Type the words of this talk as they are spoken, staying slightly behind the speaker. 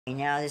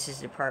Now this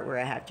is the part where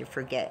I have to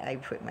forget I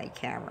put my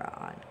camera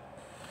on.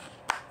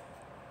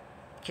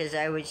 Because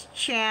I was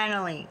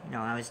channeling. No,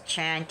 I was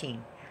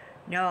chanting.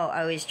 No,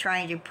 I was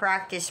trying to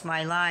practice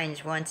my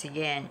lines once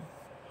again.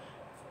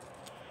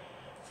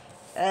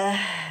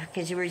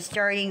 Because we're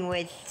starting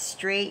with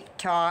straight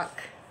talk,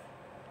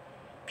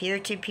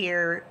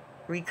 peer-to-peer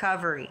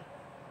recovery.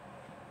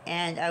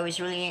 And I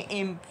was really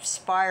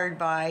inspired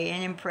by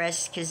and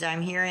impressed because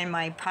I'm here in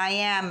my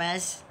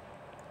pajamas.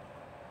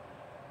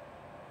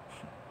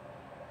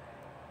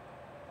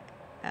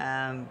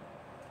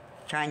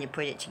 Trying to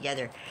put it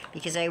together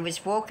because I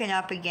was woken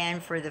up again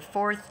for the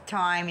 4th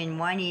time in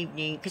one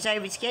evening because I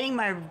was getting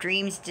my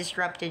dreams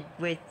disrupted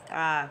with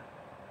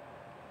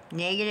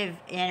negative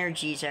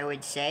energies, I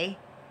would say.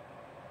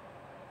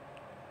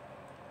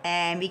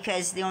 And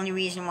because the only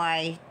reason why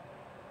I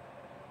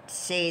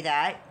say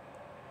that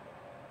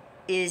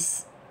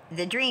is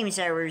the dreams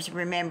I was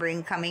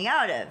remembering coming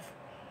out of.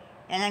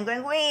 And I'm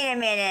going, wait a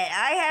minute,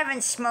 I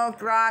haven't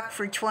smoked rock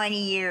for 20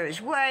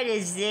 years. What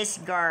is this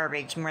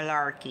garbage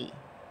malarkey?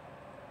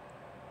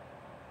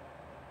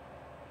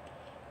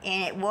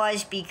 And it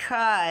was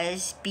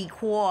because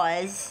people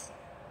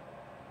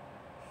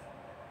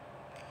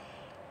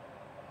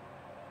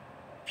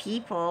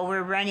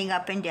were running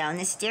up and down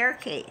the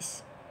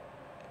staircase.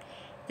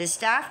 The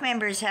staff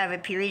members have a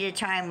period of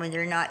time when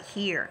they're not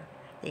here.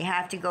 They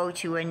have to go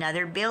to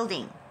another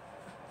building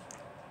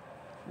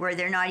where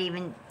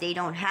they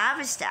don't have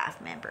a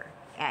staff member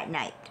at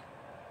night.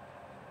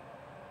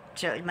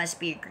 So it must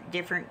be a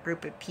different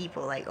group of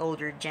people, like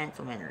older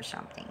gentlemen or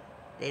something.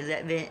 They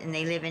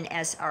live in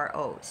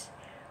SROs,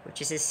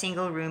 which is a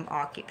single room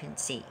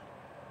occupancy,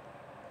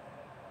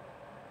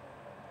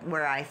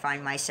 where I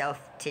find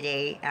myself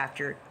today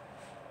after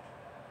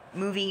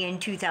moving in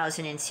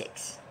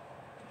 2006.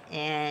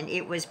 And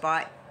it was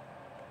bought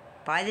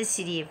by the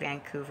city of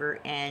Vancouver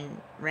and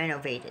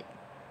renovated.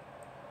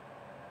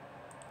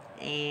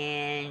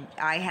 And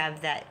I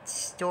have that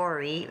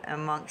story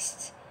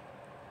amongst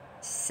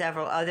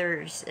several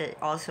others that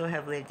also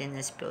have lived in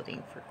this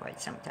building for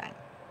quite some time.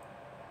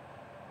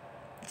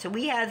 So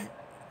we have,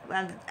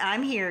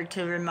 I'm here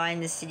to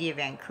remind the city of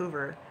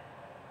Vancouver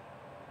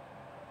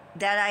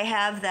that I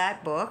have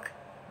that book,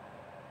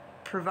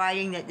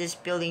 providing that this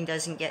building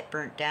doesn't get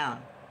burnt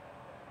down.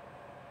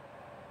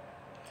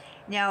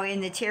 Now,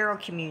 in the tarot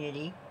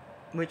community,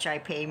 which I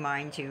pay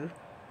mine to,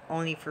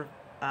 only for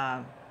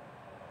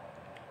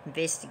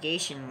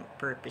investigation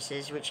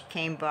purposes, which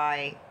came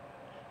by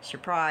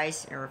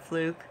surprise or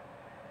fluke,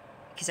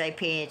 because I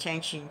pay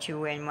attention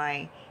to when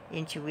my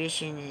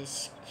intuition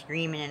is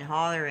screaming and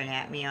hollering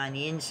at me on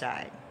the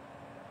inside.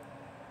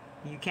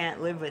 You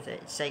can't live with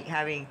it. It's like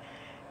having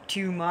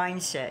two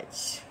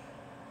mindsets.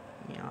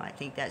 You know, I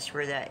think that's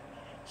where that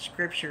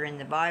scripture in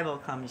the Bible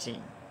comes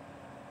in.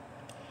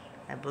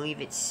 I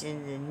believe it's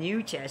in the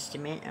New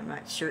Testament. I'm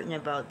not certain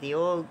about the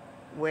old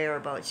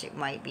whereabouts. It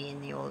might be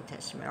in the Old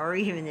Testament or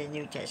even the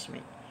New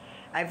Testament.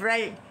 I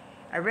read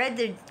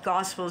the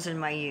Gospels in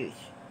my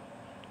youth,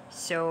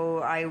 so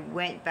I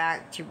went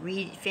back to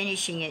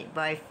finishing it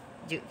by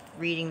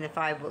reading the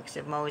 5 books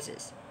of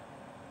Moses,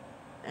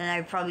 and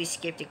I probably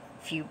skipped a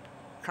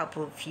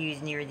couple of few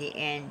near the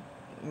end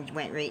and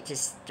went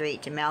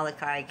straight to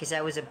Malachi, because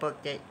that was a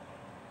book that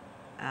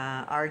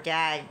our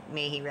dad,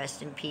 may he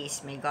rest in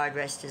peace, may God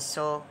rest his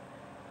soul,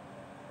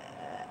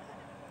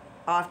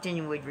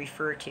 often would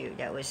refer to.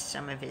 That was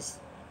some of his,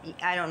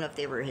 I don't know if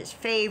they were his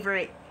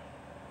favorite,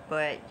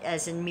 but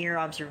as a mere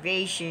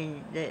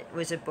observation, that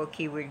was a book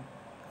he would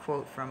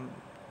quote from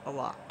a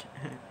lot.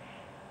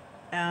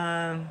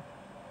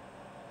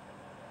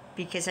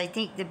 Because I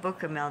think the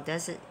Book of Mel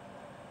does it.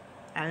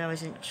 I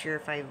wasn't sure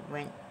if I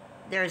went,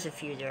 there's a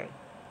few there.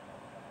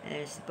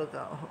 There's the Book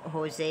of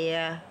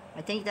Hosea.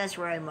 I think that's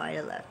where I might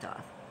have left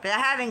off. But I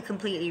haven't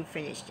completely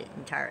finished it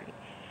entirely.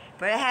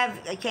 But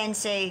I can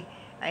say,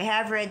 I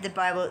have read the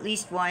Bible at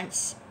least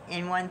once,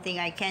 and one thing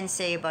I can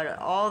say about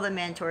all the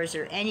mentors,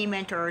 or any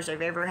mentors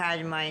I've ever had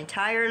in my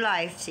entire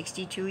life,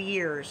 62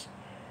 years,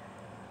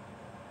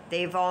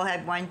 they've all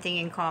had one thing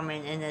in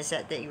common, and that's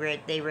that they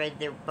read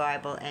their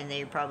Bible, and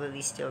they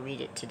probably still read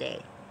it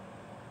today.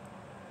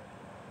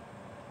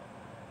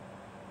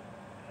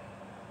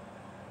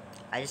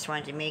 I just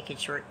wanted to make a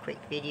short, quick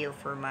video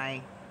for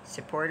my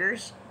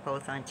supporters,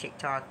 both on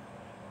TikTok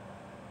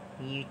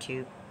and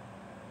YouTube.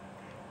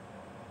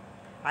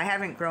 I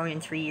haven't grown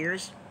in 3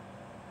 years.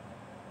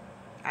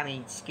 I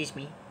mean, excuse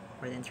me,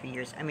 more than 3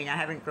 years. I mean, I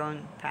haven't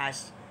grown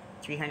past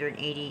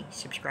 380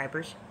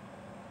 subscribers.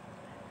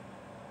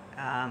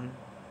 I'm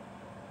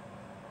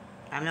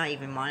not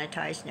even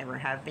monetized, never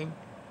have been.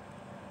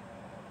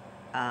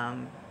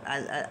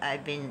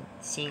 I've been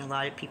seeing a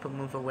lot of people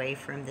move away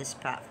from this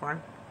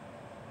platform.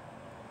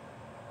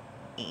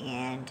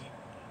 And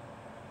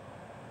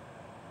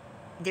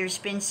there's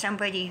been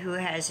somebody who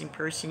has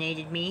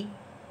impersonated me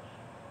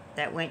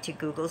that went to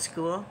Google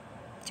school,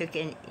 took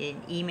an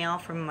email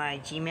from my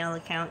Gmail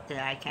account that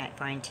I can't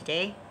find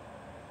today,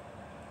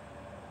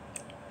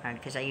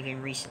 because I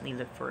even recently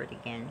looked for it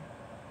again.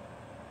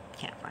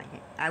 can't find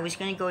it. I was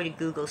going to go to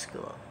Google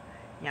School.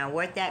 Now,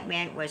 what that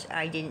meant was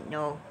I didn't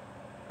know.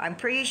 I'm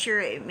pretty sure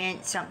it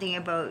meant something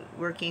about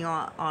working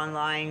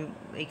online.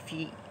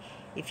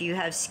 If you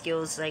have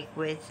skills like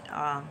with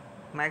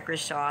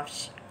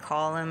Microsoft's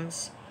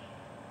columns,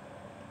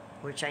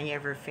 which I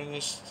never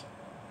finished.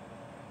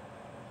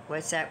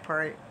 What's that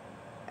part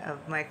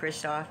of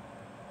Microsoft?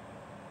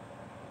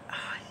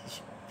 Oh,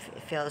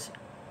 it fails.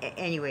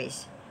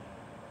 Anyways.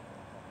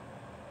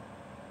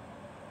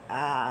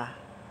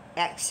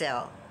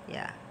 Excel,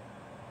 yeah.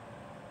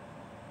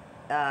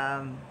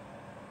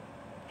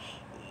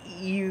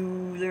 You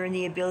learn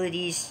the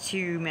abilities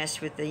to mess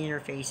with the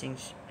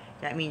interfacings.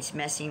 That means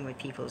messing with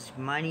people's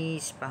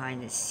monies,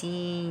 behind the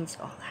scenes,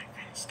 all that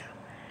kind of stuff.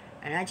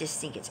 And I just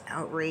think it's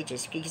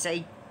outrageous because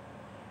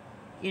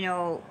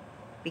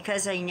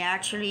because I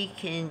naturally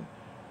can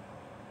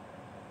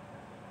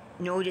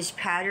notice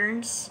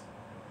patterns.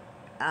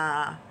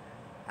 I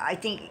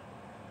think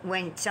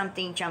when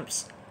something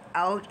jumps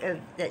out of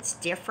that's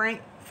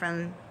different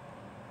from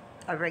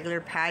a regular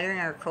pattern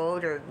or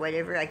code or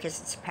whatever, I guess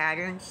it's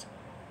patterns.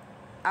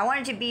 I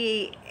wanted to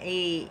be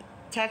a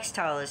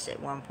textilist at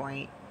one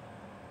point,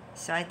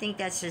 so I think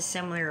that's a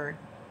similar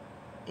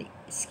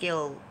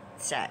skill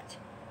set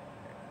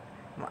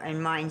and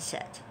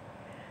mindset.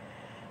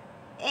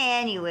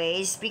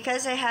 Anyways,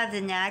 because I have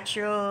the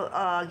natural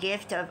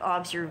gift of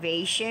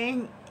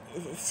observation,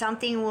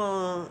 something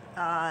will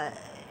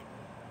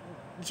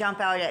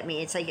jump out at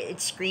me. It's like it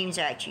screams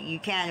at you. You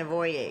can't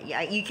avoid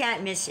it. You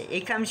can't miss it.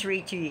 It comes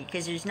right to you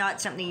because there's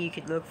not something you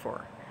could look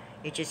for.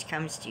 It just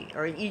comes to you,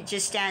 or it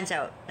just stands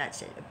out.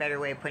 That's it. A better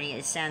way of putting it.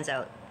 It stands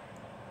out,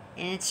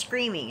 and it's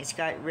screaming. It's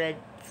got red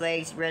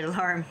flags, red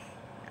alarm.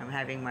 I'm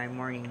having my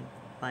morning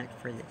lunch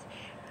for this.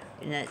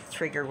 And that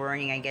trigger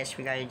warning, I guess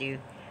we got to do.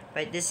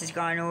 But this has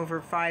gone over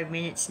 5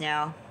 minutes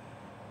now.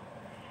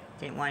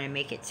 Didn't want to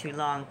make it too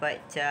long, but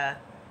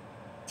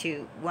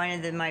to one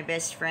of my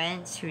best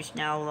friends who's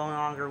now no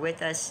longer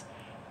with us,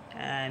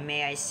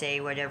 may I say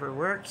whatever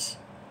works,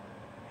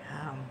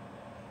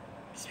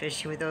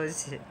 especially with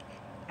those that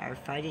are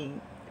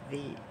fighting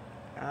the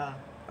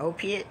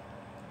opiate.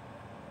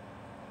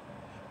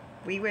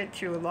 We went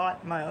through a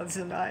lot, Miles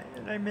and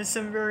I miss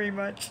him very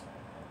much,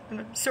 and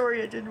I'm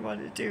sorry I didn't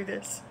want to do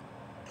this.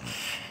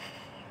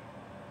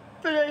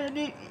 But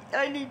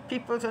I need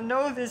people to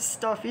know this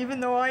stuff,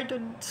 even though I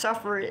didn't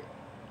suffer it.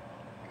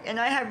 And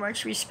I have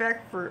much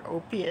respect for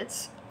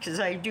opiates, because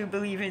I do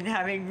believe in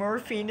having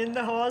morphine in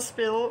the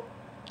hospital.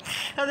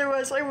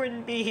 Otherwise, I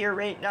wouldn't be here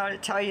right now to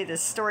tell you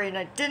this story, and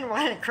I didn't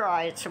want to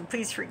cry, so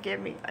please forgive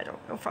me. I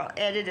don't know if I'll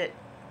edit it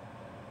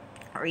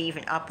or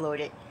even upload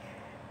it.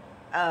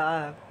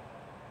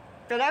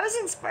 But I was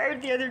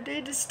inspired the other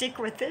day to stick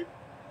with it.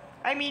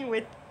 I mean,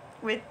 with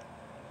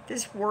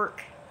this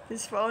work,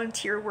 this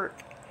volunteer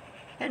work,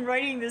 and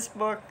writing this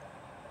book,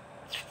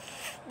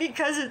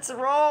 because it's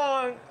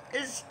wrong.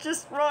 It's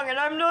just wrong, and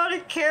I'm not a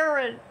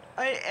Karen.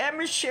 I am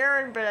a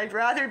Sharon, but I'd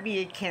rather be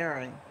a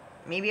Karen.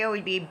 Maybe I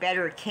would be a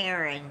better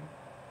Karen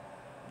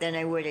than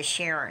I would a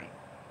Sharon,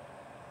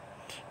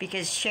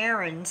 because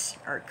Sharons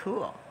are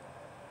cool.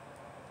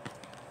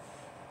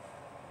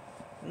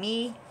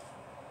 Me,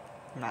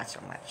 not so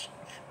much.